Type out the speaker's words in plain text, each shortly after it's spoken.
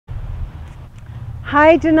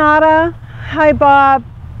Hi Donata, hi Bob.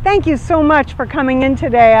 Thank you so much for coming in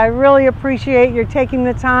today. I really appreciate your taking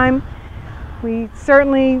the time. We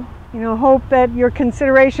certainly, hope that your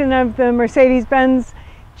consideration of the Mercedes-Benz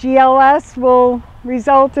GLS will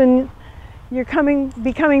result in your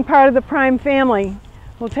becoming part of the Prime family.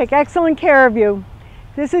 We'll take excellent care of you.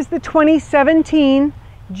 This is the 2017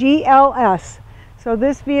 GLS. So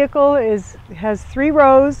this vehicle has 3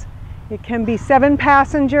 rows. It can be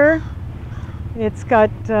 7-passenger. It's got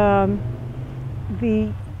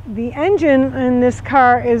the engine in this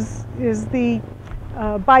car is the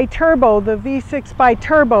bi-turbo, the V6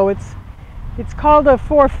 bi-turbo. It's called a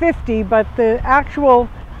 450, but the actual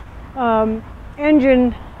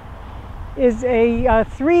engine is a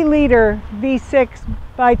 3-liter V6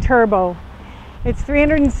 bi-turbo. It's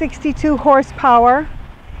 362 horsepower.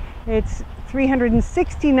 It's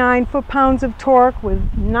 369 foot-pounds of torque with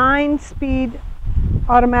 9-speed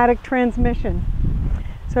automatic transmission.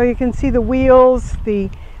 So you can see the wheels, the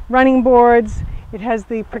running boards. It has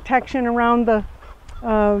the protection around the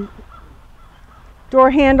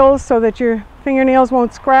door handles so that your fingernails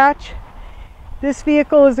won't scratch. This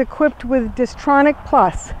vehicle is equipped with Distronic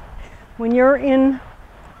Plus. When you're in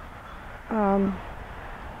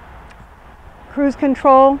cruise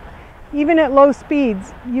control, even at low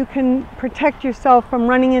speeds, you can protect yourself from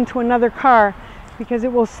running into another car because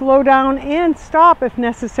it will slow down and stop if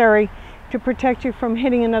necessary to protect you from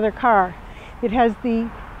hitting another car. It has the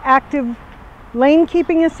active lane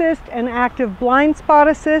keeping assist and active blind spot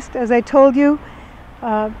assist, as I told you.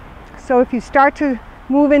 So if you start to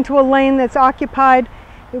move into a lane that's occupied,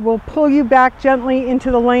 it will pull you back gently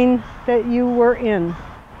into the lane that you were in.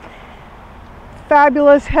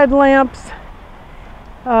 Fabulous headlamps,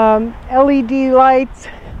 LED lights,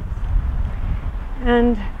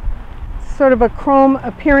 and sort of a chrome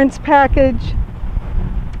appearance package.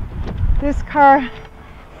 This car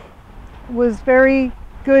was very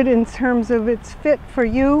good in terms of its fit for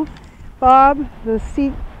you, Bob. The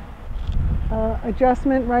seat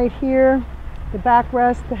adjustment right here, the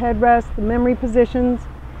backrest, the headrest, the memory positions.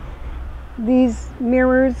 These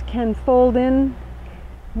mirrors can fold in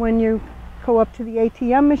when you go up to the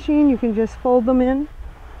ATM machine. You can just fold them in,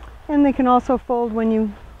 and they can also fold when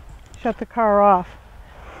you shut the car off.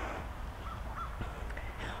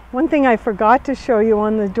 One thing I forgot to show you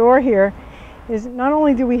on the door here is not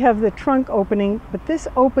only do we have the trunk opening, but this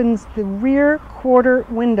opens the rear quarter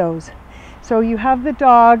windows. So you have the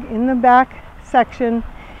dog in the back section.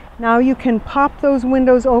 Now you can pop those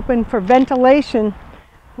windows open for ventilation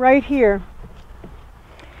right here.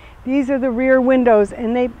 These are the rear windows,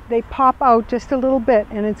 and they pop out just a little bit,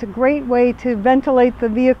 and it's a great way to ventilate the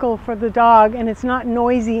vehicle for the dog, and it's not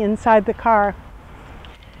noisy inside the car.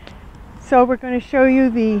 So we're going to show you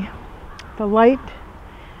the light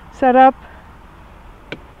setup,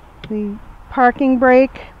 the parking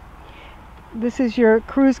brake. This is your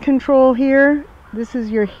cruise control here. This is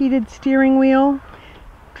your heated steering wheel,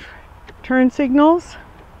 turn signals,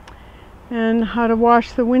 and how to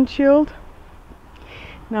wash the windshield.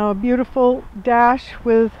 Now a beautiful dash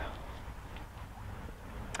with,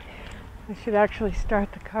 I should actually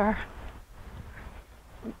start the car,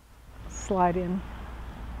 slide in.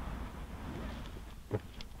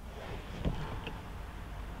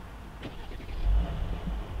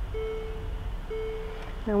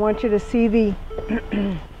 I want you to see the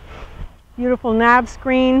beautiful nav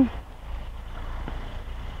screen.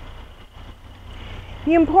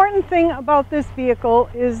 The important thing about this vehicle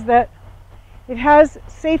is that it has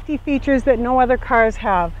safety features that no other cars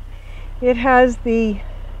have. It has the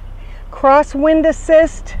crosswind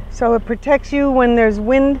assist, so it protects you when there's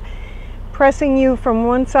wind pressing you from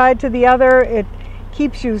one side to the other. It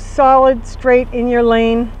keeps you solid, straight in your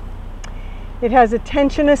lane. It has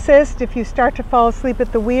attention assist. If you start to fall asleep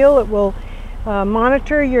at the wheel, it will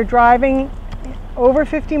monitor your driving over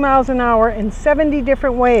 50 miles an hour in 70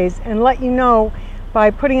 different ways and let you know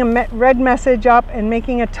by putting a red message up and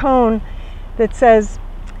making a tone that says,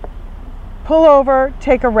 pull over,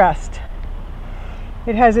 take a rest.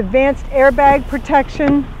 It has advanced airbag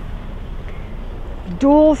protection,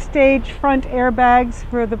 dual stage front airbags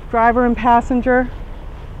for the driver and passenger.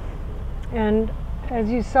 And as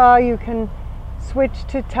you saw, you can switch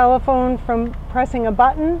to telephone from pressing a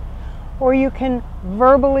button, or you can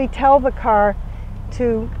verbally tell the car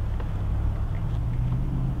to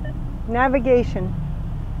navigation.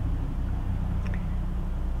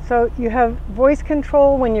 So you have voice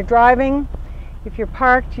control when you're driving. If you're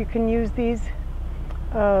parked, you can use these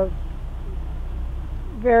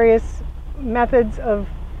various methods of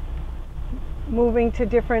moving to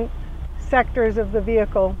different sectors of the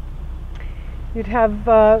vehicle. You'd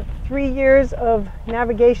have 3 years of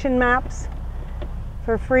navigation maps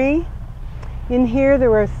for free. In here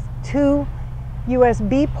there are 2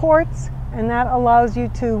 USB ports, and that allows you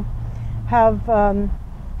to have 2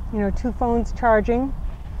 phones charging.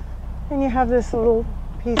 And you have this little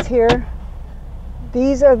piece here.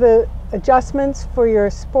 These are the adjustments for your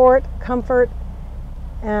sport, comfort,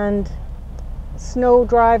 and snow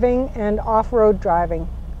driving and off-road driving,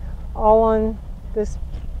 all on this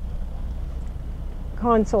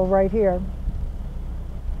console right here.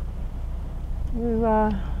 You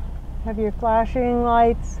have your flashing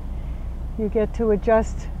lights. You get to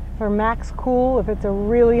adjust for max cool if it's a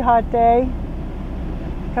really hot day.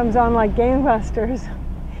 It comes on like gangbusters.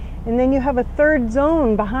 And then you have a third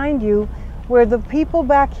zone behind you where the people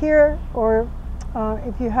back here, or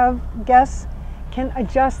if you have guests, can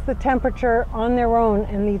adjust the temperature on their own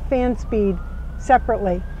and the fan speed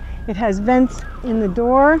separately. It has vents in the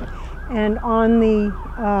door and on the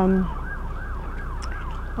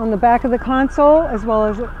back of the console, as well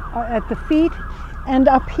as at the feet and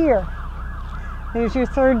up here. There's your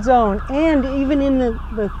third zone. And even in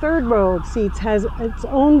the third row of seats has its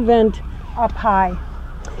own vent up high.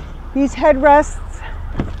 These headrests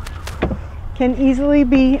can easily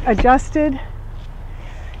be adjusted,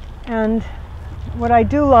 and what I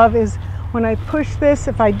do love is when I push this,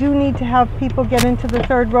 if I do need to have people get into the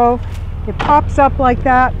third row, it pops up like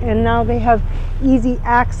that, and now they have easy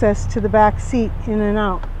access to the back seat in and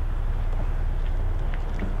out.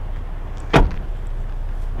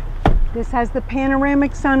 This has the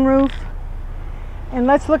panoramic sunroof, and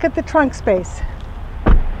let's look at the trunk space.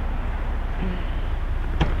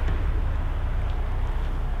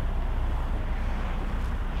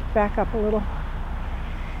 Back up a little.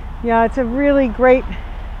 Yeah, it's a really great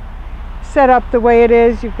setup the way it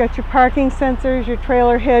is. You've got your parking sensors, your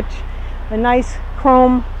trailer hitch, a nice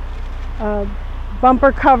chrome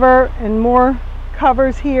bumper cover, and more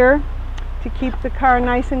covers here to keep the car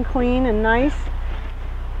nice and clean and nice.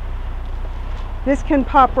 This can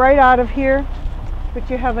pop right out of here, but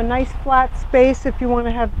you have a nice flat space if you want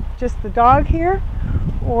to have just the dog here,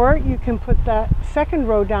 or you can put that second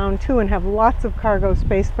row down too and have lots of cargo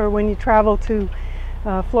space for when you travel to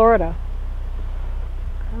Florida.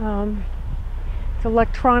 It's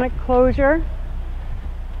electronic closure.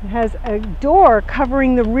 It has a door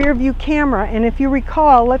covering the rear view camera, and if you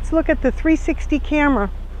recall, let's look at the 360 camera.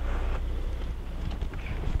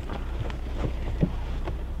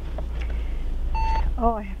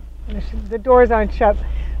 Oh, the doors aren't shut,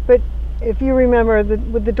 but if you remember,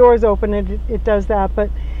 with the doors open, it does that. But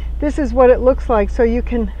this is what it looks like, so you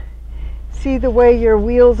can see the way your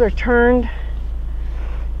wheels are turned.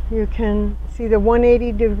 You can see the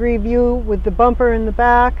 180-degree view with the bumper in the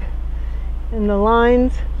back and the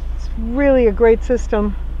lines. It's really a great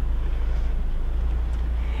system.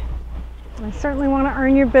 I certainly want to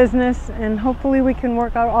earn your business, and hopefully we can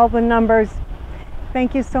work out all the numbers.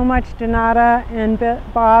 Thank you so much, Donata and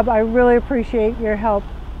Bob. I really appreciate your help.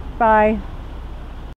 Bye.